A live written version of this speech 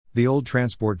The old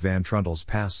transport van trundles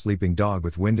past sleeping dog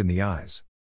with wind in the eyes.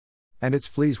 And its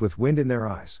fleas with wind in their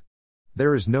eyes.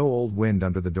 There is no old wind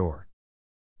under the door.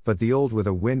 But the old with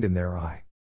a wind in their eye.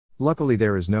 Luckily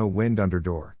there is no wind under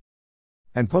door.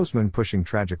 And postman pushing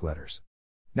tragic letters.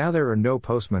 Now there are no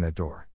postmen at door.